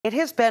It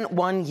has been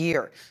 1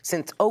 year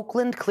since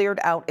Oakland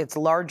cleared out its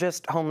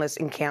largest homeless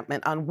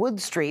encampment on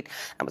Wood Street.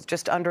 That was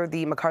just under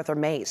the MacArthur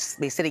Maze.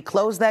 The city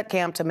closed that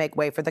camp to make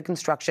way for the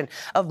construction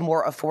of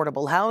more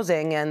affordable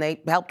housing, and they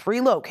helped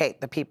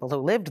relocate the people who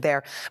lived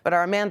there. But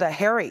our Amanda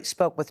Harry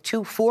spoke with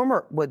two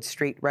former Wood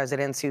Street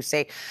residents who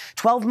say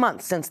 12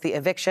 months since the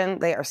eviction,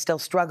 they are still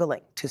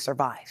struggling to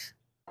survive.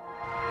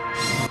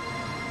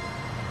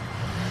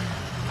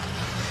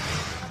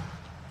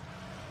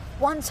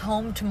 Once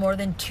home to more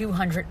than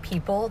 200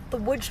 people, the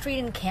Wood Street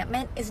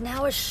encampment is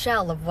now a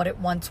shell of what it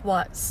once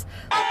was.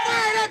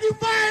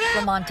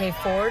 Lamonte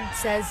Ford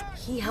says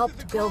he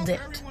helped build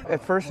it.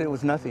 At first it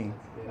was nothing.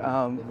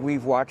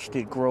 We've watched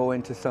it grow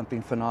into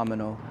something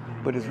phenomenal,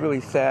 but it's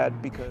really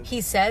sad because... He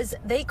says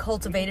they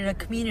cultivated a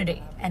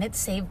community and it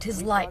saved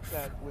his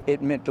life.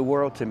 It meant the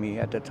world to me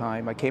at the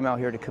time. I came out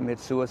here to commit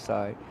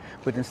suicide,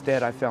 but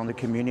instead I found a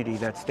community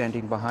that's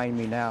standing behind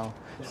me now.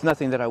 It's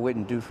nothing that I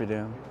wouldn't do for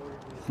them.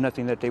 It's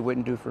nothing that they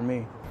wouldn't do for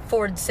me.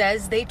 Ford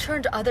says they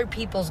turned other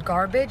people's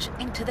garbage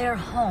into their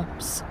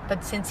homes.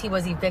 But since he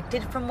was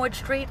evicted from Wood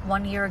Street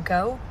 1 year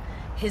ago,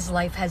 his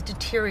life has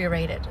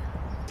deteriorated.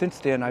 Since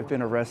then, I've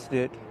been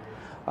arrested.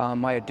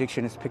 My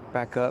addiction has picked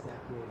back up.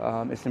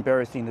 It's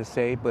embarrassing to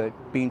say, but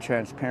being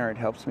transparent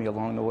helps me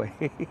along the way.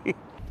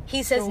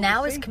 He says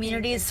now his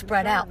community is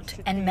spread out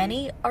and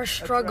many are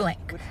struggling.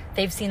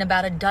 They've seen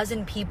about a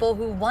dozen people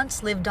who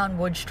once lived on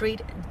Wood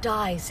Street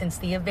die since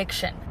the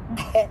eviction.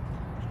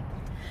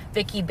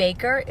 Vicki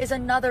Baker is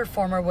another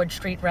former Wood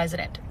Street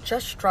resident,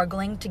 just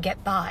struggling to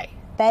get by.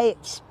 They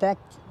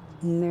expect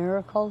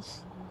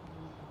miracles,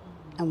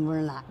 and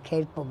we're not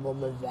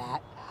capable of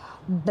that.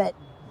 But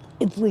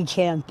if we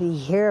can't be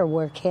here,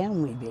 where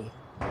can we be?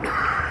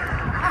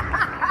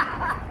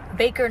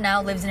 Baker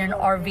now lives in an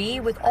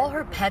RV with all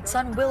her pets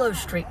on Willow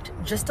Street,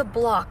 just a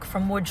block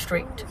from Wood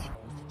Street.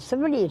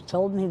 Somebody had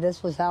told me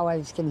this was how I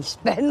was going to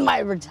spend my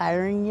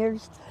retiring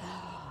years.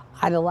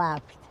 I'd have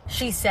laughed.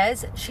 She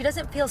says she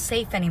doesn't feel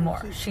safe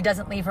anymore. She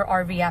doesn't leave her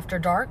RV after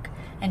dark,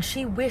 and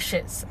she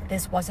wishes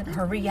this wasn't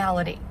her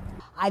reality.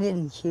 I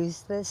didn't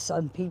choose this.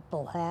 Some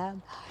people have.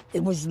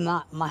 It was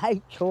not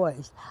my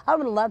choice. I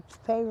would love to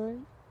pay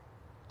rent.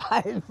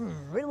 I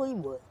really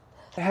would.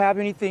 Have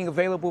anything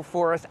available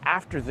for us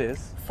after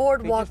this?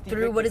 Ford walked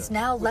through what is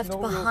now left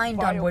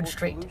behind on Wood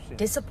Street,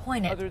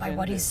 disappointed by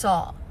what he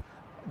saw.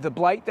 The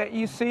blight that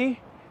you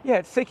see, yeah,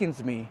 it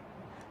sickens me.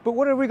 But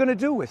what are we going to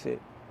do with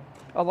it?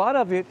 A lot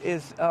of it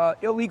is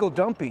illegal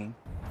dumping.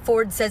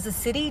 Ford says the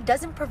city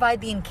doesn't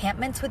provide the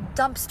encampments with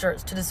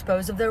dumpsters to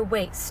dispose of their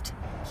waste.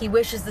 He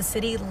wishes the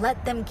city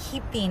let them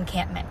keep the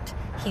encampment.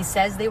 He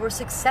says they were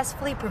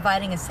successfully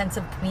providing a sense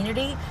of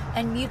community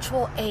and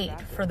mutual aid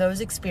for those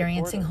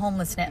experiencing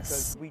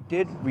homelessness. We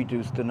did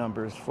reduce the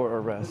numbers for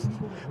arrests.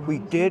 We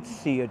did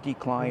see a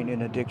decline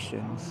in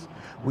addictions.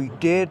 We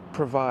did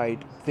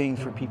provide things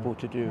for people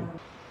to do.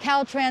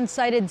 Caltrans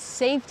cited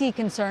safety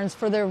concerns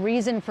for their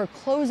reason for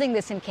closing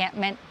this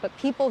encampment, but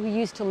people who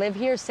used to live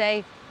here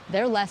say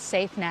they're less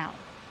safe now.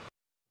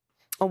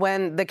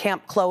 When the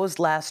camp closed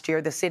last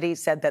year, the city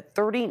said that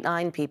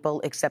 39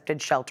 people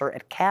accepted shelter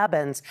at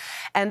cabins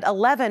and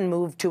 11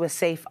 moved to a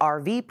safe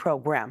RV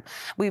program.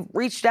 We've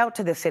reached out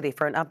to the city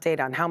for an update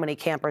on how many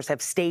campers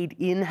have stayed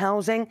in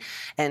housing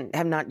and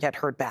have not yet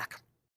heard back.